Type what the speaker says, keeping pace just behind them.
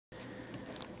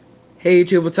Hey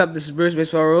YouTube, what's up? This is Brewers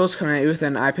Baseball Rules coming at you with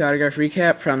an IP autograph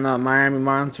recap from the Miami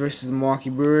Marlins versus the Milwaukee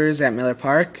Brewers at Miller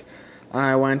Park.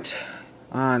 I went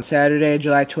on Saturday,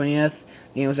 July 20th.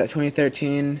 The game was at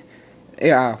 2013.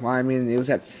 It was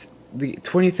at the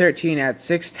 2013 at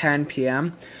 6:10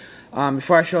 p.m.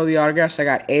 Before I show the autographs, I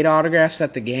got 8 autographs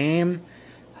at the game,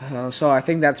 so I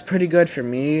think that's pretty good for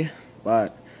me.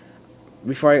 But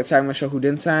before I get started, I'm going to show who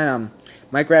didn't sign.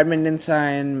 Mike Redmond didn't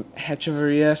sign.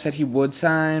 Hechavarria said he would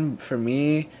sign for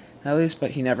me, at least,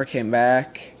 but he never came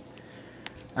back.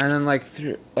 And then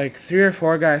three or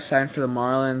four guys signed for the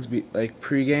Marlins,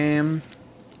 pregame,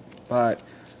 but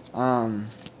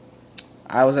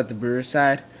I was at the Brewers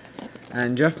side.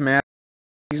 And Jeff Matt,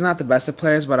 he's not the best of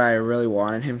players, but I really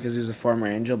wanted him because he was a former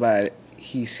Angel, but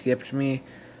he skipped me.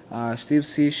 Steve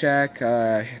Cishek,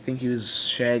 I think he was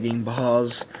shagging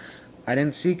balls. I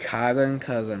didn't see Coughlin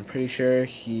because I'm pretty sure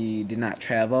he did not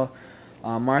travel.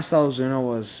 Marcell Ozuna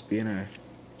was being a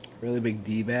really big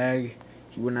D-bag.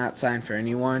 He would not sign for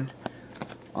anyone.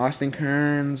 Austin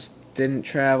Kearns didn't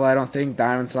travel, I don't think.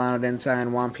 Donovan Solano didn't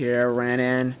sign. Juan Pierre ran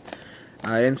in.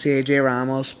 I didn't see A.J.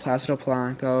 Ramos. Placido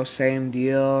Polanco, same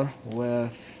deal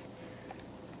with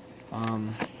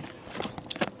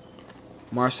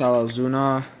Marcell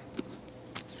Ozuna.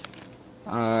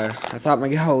 I thought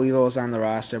Miguel Olivo was on the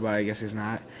roster, but I guess he's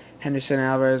not. Henderson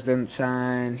Alvarez didn't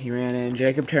sign. He ran in.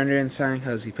 Jacob Turner didn't sign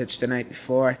because he pitched the night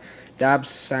before. Dobbs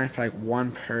signed for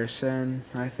one person,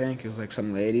 I think. It was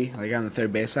some lady, on the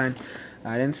third base line.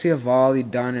 I didn't see Evaldi,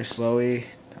 Dunn, or Slowey.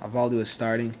 Evaldi was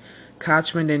starting.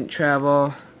 Kochman didn't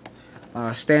travel.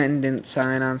 Stanton didn't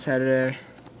sign on Saturday.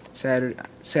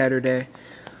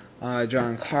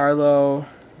 Giancarlo.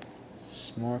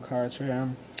 Some more cards for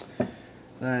him.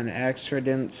 Then Axford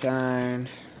didn't sign.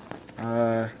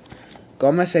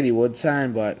 Gomez said he would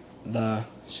sign, but the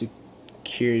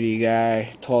security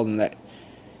guy told him that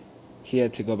he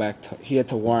had to go back. He had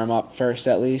to warm up first,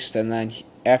 at least, and then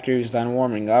after he was done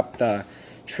warming up, the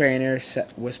trainer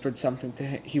whispered something to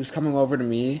him. He was coming over to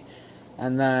me,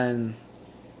 and then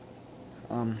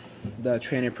the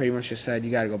trainer pretty much just said, "You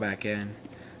got to go back in."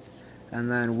 And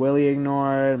then Willie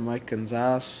ignored. Mike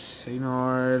Gonzalez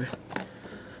ignored.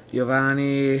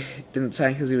 Giovanni didn't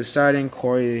sign because he was starting.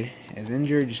 Corey is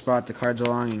injured. Just brought the cards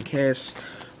along in case.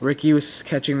 Ricky was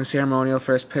catching the ceremonial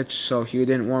first pitch, so he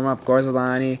didn't warm up.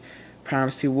 Gorzolani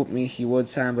promised he would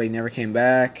sign, but he never came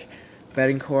back.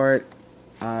 Bettencourt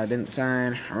didn't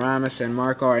sign. Aramis and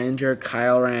Marco are injured.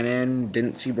 Kyle ran in.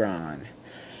 Didn't see Braun.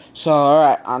 So,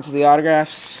 alright, on to the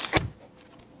autographs.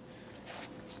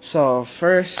 So,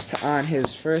 first, on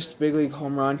his first big league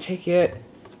home run ticket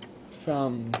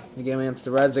from the game against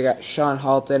the Reds, I got Sean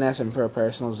Halton, asked him for a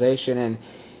personalization, and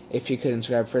if he could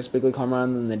inscribe first big league home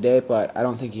run in the date, but I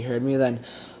don't think he heard me. Then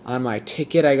on my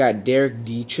ticket, I got Derek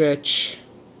Dietrich,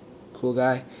 cool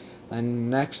guy. And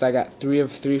next, I got 3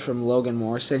 of 3 from Logan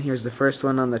Morrison. Here's the first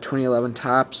one on the 2011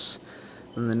 Topps,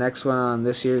 and the next one on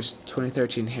this year's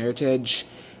 2013 Heritage,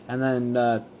 and then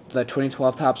the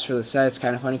 2012 Topps for the set. It's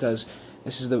kind of funny because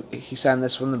he signed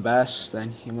this one the best, then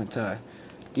he went to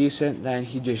decent, then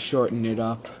he just shortened it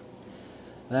up.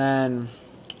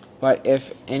 But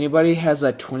if anybody has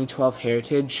a 2012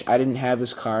 Heritage, I didn't have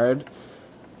his card.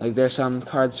 There's some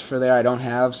cards for there I don't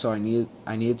have, so I need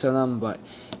some of them. But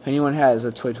if anyone has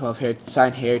a 2012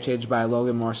 signed Heritage by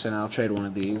Logan Morrison, I'll trade one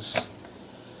of these.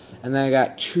 And then I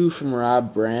got 2 from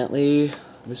Rob Brantley.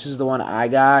 This is the one I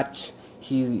got.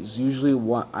 He's usually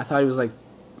one. I thought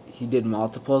he did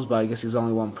multiples, but I guess he's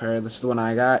only one pair. This is the one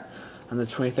I got on the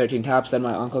 2013 Topps. Then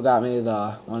my uncle got me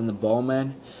the one in the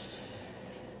Bowman.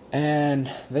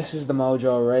 And this is the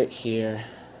mojo right here.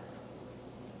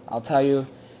 I'll tell you,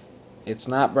 it's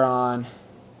not Braun,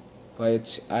 but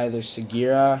it's either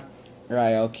Segura or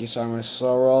Aoki. So I'm going to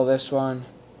slow roll this one.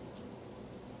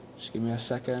 Just give me a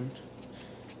second.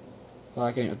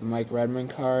 Locking it with the Mike Redmond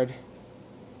card.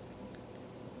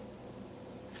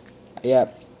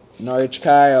 Yep, Norwich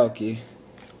Aoki.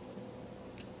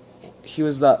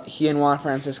 He and Juan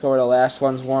Francisco were the last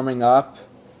ones warming up,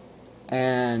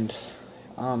 and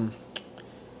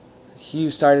he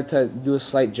started to do a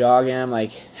slight jog, and I'm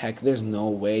like, heck, there's no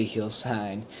way he'll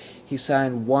sign. He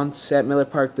signed once at Miller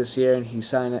Park this year, and he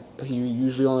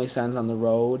usually only signs on the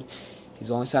road.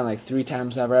 He's only signed 3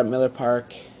 times ever at Miller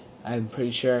Park, I'm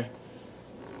pretty sure,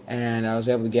 and I was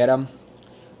able to get him.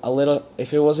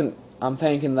 I'm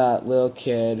thanking that little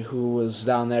kid who was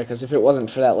down there, because if it wasn't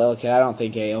for that little kid, I don't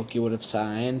think Aoki would have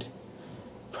signed.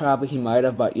 Probably he might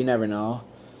have, but you never know.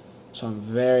 So I'm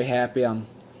very happy. He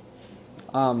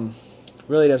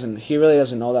really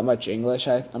doesn't know that much English,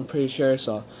 I'm pretty sure.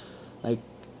 So I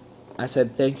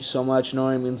said thank you so much.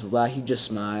 Nori means a lot. He just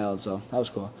smiled, so that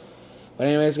was cool. But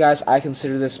anyways, guys, I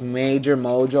consider this major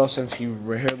mojo since he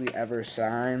rarely ever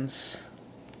signs.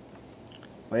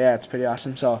 But yeah, it's pretty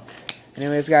awesome. So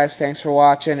anyways, guys, thanks for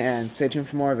watching, and stay tuned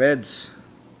for more vids.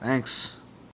 Thanks.